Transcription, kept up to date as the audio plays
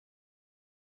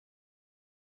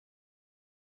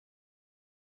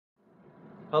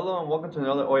Hello and welcome to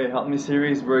another Oye Help Me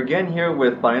series. We're again here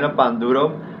with Paulina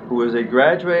Panduro, who is a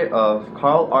graduate of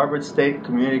Carl Albert State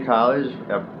Community College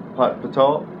at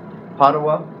Padua,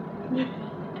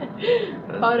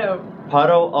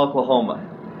 Pato, Oklahoma.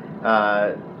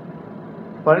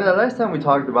 Paulina, last time we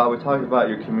talked about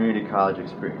your community college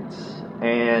experience,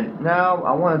 and now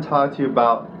I want to talk to you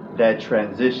about that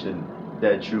transition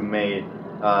that you made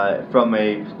from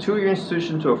a two-year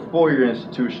institution to a four-year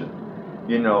institution.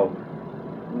 You know,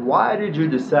 why did you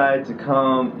decide to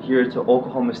come here to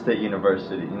Oklahoma State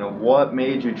University? You know, what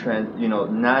made you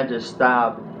not just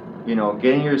stop,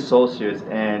 getting your associates,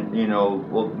 and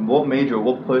what made you,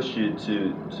 what pushed you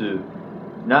to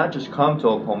not just come to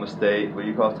Oklahoma State, but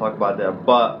you guys talk about that,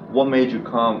 but what made you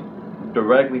come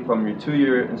directly from your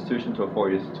two-year institution to a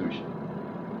four-year institution?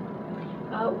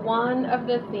 One of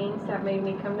the things that made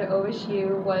me come to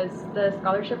OSU was the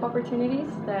scholarship opportunities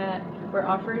that were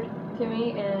offered to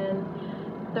me, and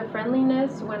the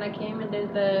friendliness when I came and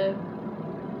did the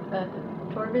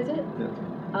tour visit. Yes.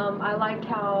 I liked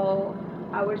how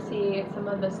I would see some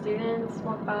of the students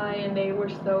walk by, and they were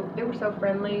so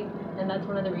friendly, and that's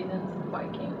one of the reasons why I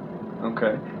came.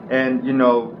 Okay, and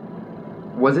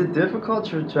was it difficult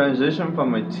to transition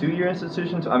from a two-year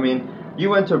institution to? I mean, you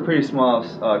went to a pretty small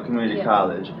community Yes.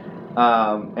 college,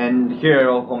 and here at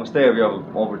Oklahoma State we have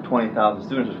over 20,000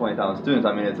 students or 20,000 students.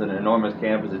 I mean, it's an enormous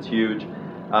campus. It's huge.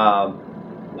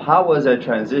 How was that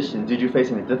transition? Did you face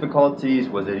any difficulties?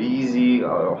 Was it easy?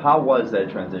 Or how was that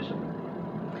transition?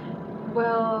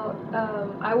 Well,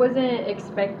 I wasn't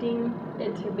expecting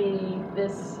it to be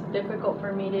this difficult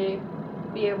for me to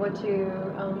be able to,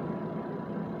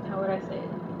 how would I say it?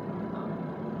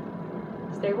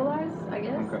 Stabilize, I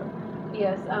guess. Okay.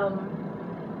 Yes.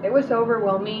 It was so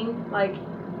overwhelming. Like,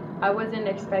 I wasn't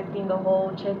expecting the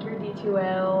whole check your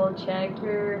D2L, check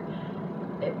your.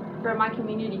 From my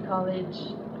community college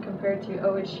compared to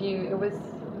OSU, it was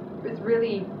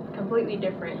really completely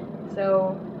different.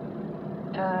 So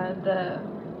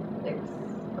it was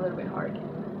a little bit hard.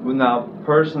 Well, now,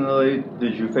 personally,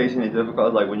 did you face any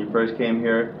difficulties? Like when you first came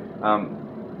here,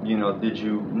 did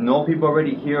you know people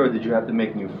already here, or did you have to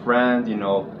make new friends?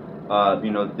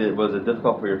 Was it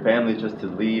difficult for your family just to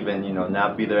leave and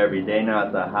not be there every day, not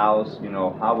at the house?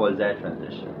 How was that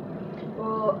transition?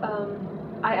 Well,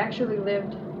 I actually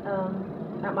lived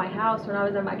at my house when I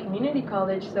was at my community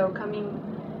college. So coming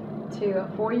to a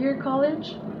four-year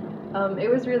college,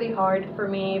 it was really hard for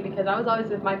me because I was always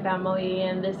with my family,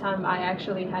 and this time I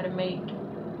actually had to make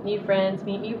new friends,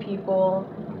 meet new people.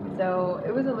 So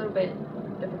it was a little bit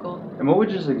difficult. And what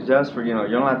would you suggest for young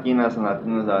Latinas and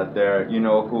Latinos out there,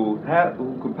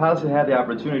 who could possibly have the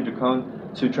opportunity to come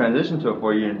to transition to a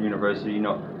four-year university,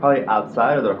 probably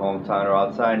outside of their hometown or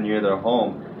outside near their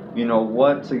home?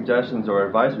 What suggestions or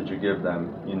advice would you give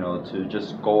them, to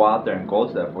just go out there and go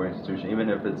to that four-year institution, even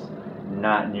if it's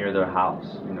not near their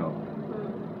house?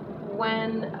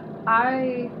 When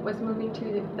I was moving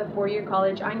to the four-year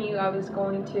college, I knew I was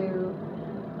going to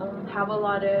have a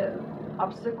lot of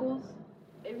obstacles.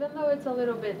 Even though it's a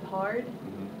little bit hard,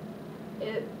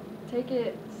 take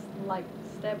it like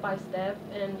step by step,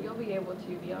 and you'll be able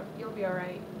to you'll be all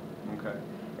right. Okay.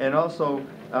 And also,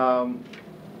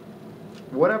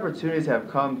 what opportunities have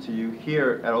come to you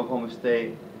here at Oklahoma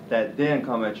State that didn't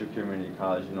come at your community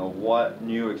college? What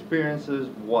new experiences,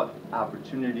 what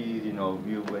opportunities,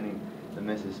 you winning the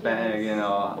Miss Hispanic, Yes.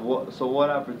 What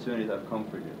opportunities have come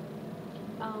for you?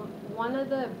 One of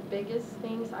the biggest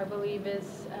things I believe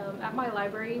is at my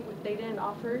library they didn't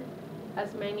offer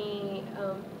as many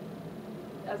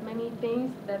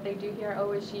things that they do here at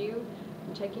OSU.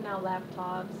 Checking out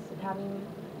laptops, having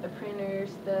the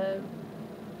printers, the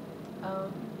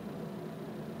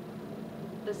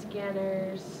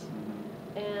scanners,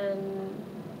 and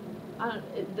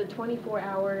the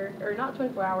 24-hour, or not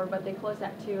 24-hour, but they close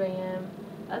at 2 a.m.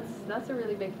 That's a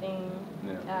really big thing.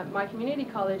 Yeah. At my community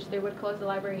college, they would close the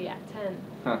library at 10.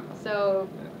 So,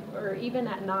 or even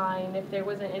at 9 if there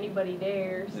wasn't anybody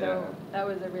there. So that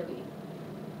was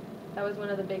one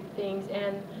of the big things.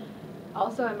 And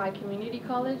also at my community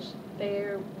college,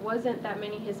 there wasn't that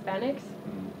many Hispanics.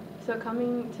 So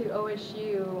coming to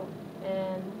OSU,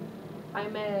 and I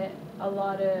met a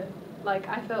lot of,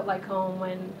 I felt like home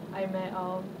when I met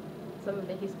some of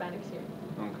the Hispanics here.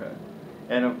 Okay.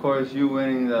 And of course, you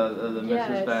winning the Miss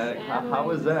Hispanic. How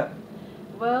was that?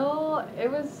 Well, it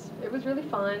was really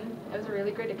fun. It was a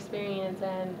really great experience,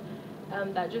 and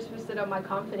that just boosted up my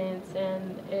confidence,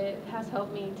 and it has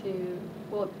helped me to.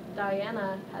 Well,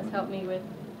 Diana has helped me with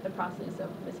the process of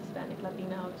Miss Hispanic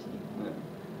Latina OSU.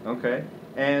 Yeah. Okay.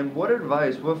 And what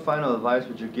final advice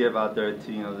would you give out there to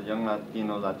the young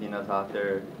Latinos, Latinas out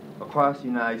there, across the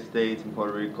United States and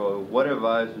Puerto Rico, what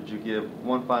advice would you give,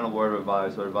 one final word of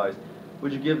advice or advice,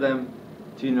 would you give them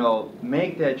to, you know,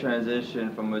 make that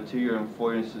transition from a 2-year and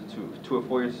 4-year institute to a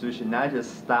 4-year institution, not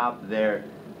just stop there,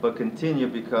 but continue,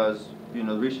 because, you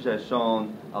know, research has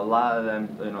shown a lot of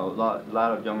them, you know, a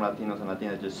lot of young Latinos and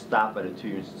Latinas just stop at a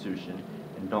 2-year institution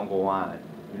and don't go on.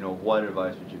 You know, what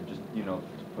advice would you just, you know,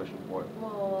 to push them forward?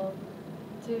 Well,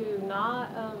 to not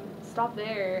stop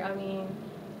there. I mean,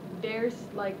 there's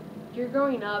like, you're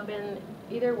growing up, and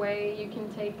either way you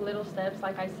can take little steps,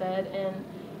 like I said, and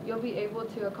you'll be able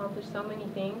to accomplish so many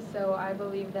things. So I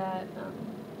believe that to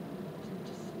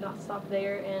just not stop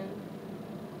there, and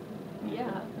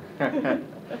yeah.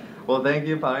 Well, thank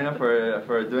you, Paulina,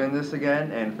 for doing this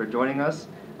again and for joining us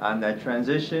on that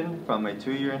transition from a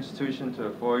 2-year institution to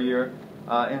a 4-year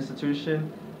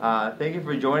institution. Thank you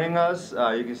for joining us.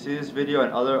 You can see this video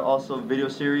and other also video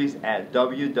series at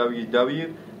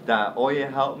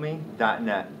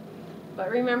www.oyehelpme.net. But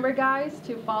remember, guys,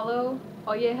 to follow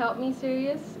Oye Help Me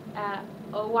Serious at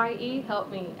OYE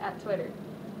Help Me at Twitter.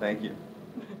 Thank you.